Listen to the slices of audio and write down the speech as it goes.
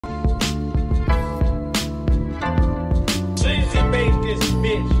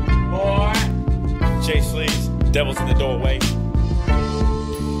JSleeze, devil's in the doorway.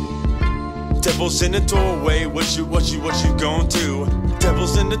 Devil's in the doorway, what you gon' do?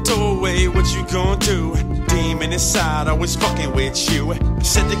 Devil's in the doorway, what you gon' do? Demon inside, always fucking with you.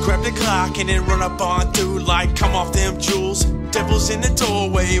 Said to grab the Glock and then run up on through like come off them jewels. Devil's in the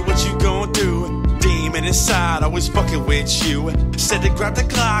doorway, what you gon' do? Demon inside, always fucking with you. Said to grab the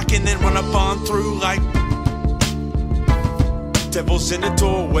Glock and then run up on through like. Devil's in the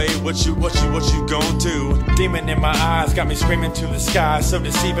doorway, what you gon' do? Demon in my eyes got me screaming to the sky, so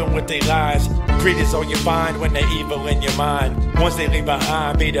deceiving with their lies. Greed is all you find when they're evil in your mind. Ones they leave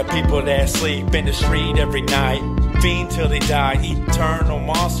behind be the people that sleep in the street every night. Fiend till they die, eternal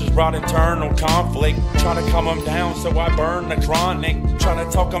monsters brought internal conflict. Try to calm them down so I burn the chronic. Try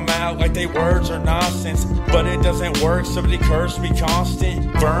to talk them out like they words are nonsense, but it doesn't work, so they curse me constant.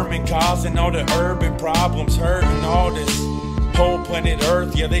 Vermin causing all the urban problems, hurting all this whole planet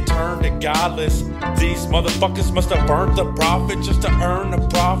Earth, yeah, they turned to godless. These motherfuckers must have burnt the prophet just to earn a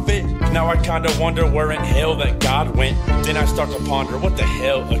profit. Now I kinda wonder where in hell that God went. Then I start to ponder what the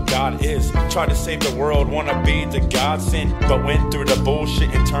hell a God is. Try to save the world, wanna be the godsend, but went through the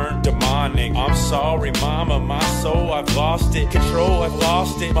bullshit and turned demonic. I'm sorry mama, my soul, I've lost it. Control, I've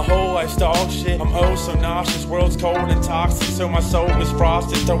lost it. My whole life's dog shit. I'm oh so nauseous, world's cold and toxic, so my soul is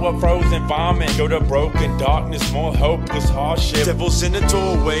frosted. Throw up frozen vomit, go to broken darkness, more hopeless hardship. Devil's in the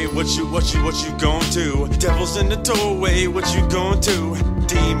doorway, what you gon' do? Devil's in the doorway, what you gon' do?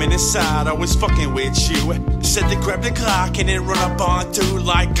 Demon inside, always fucking with you. Said to grab the Glock and then run up on through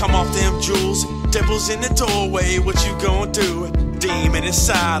like come off them jewels. Devil's in the doorway, what you gon' do? Demon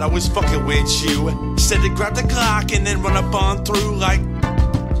inside, always fucking with you. Said to grab the Glock and then run up on through like.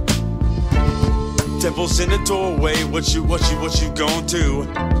 Devil's in the doorway, what you gon' do?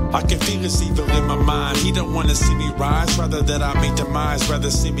 I can feel his evil in my mind. He don't wanna see me rise, rather that I make demise. Rather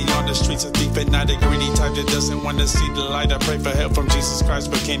see me on the streets, a thief at night, a greedy type that doesn't wanna see the light. I pray for help from Jesus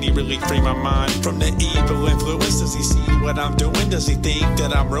Christ, but can he really free my mind from the evil influence? Does he see what I'm doing? Does he think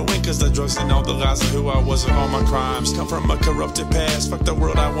that I'm ruined? Cause the drugs and all the lies of who I was and all my crimes come from a corrupted past. Fuck the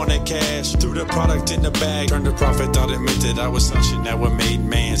world, I wanted cash. Threw the product in the bag, turned the profit, thought it meant that I was some shit, now we're made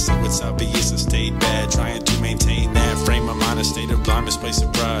man. So it's obvious I stayed bad, trying to maintain that frame of mind, a state of blind, misplaced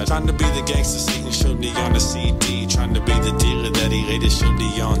of pride. Trying to be the gangster Satan showed me on the CD. Trying to be the dealer that he later showed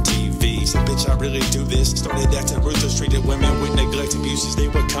me on TV. So bitch, I really do this. Started acting ruthless, treated women with neglect abuses. They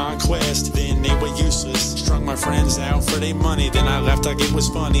were conquest, then they were useless. Strung my friends out for their money, then I left like it was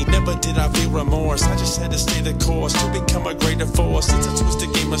funny. Never did I feel remorse, I just had to stay the course to become a greater force. It's a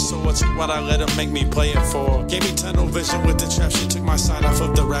twisted game of swords, what I let them make me play it for. Gave me tunnel vision with the trap shit, took my side off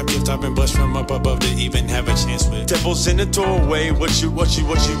of the rap gift. I've been blessed from up above to even have a chance with. Devil's in the doorway, what you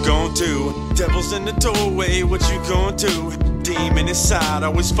gon' do? Devil's in the doorway, what you gon' do? Demon inside,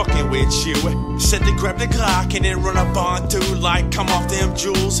 always fucking with you. Said to grab the Glock and then run up on through like come off them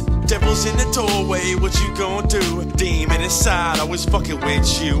jewels. Devil's in the doorway, what you gon' do? Demon inside, always fucking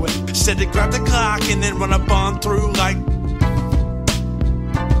with you. Said to grab the Glock and then run up on through like.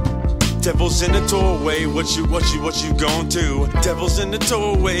 Devil's in the doorway, what you gon' do? Devil's in the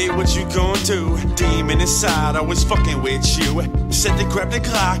doorway, what you gon' do? Demon inside, always fucking with you. Said to grab the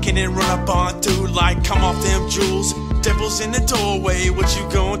Glock and then run up on through like come off them jewels. Devil's in the doorway, what you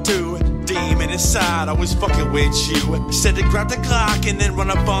gon' do? Demon inside, always fucking with you. Said to grab the Glock and then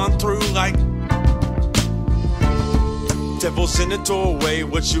run up on through like. Devil's in the doorway,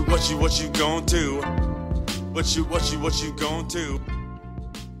 what you gon' do? What you gon' do?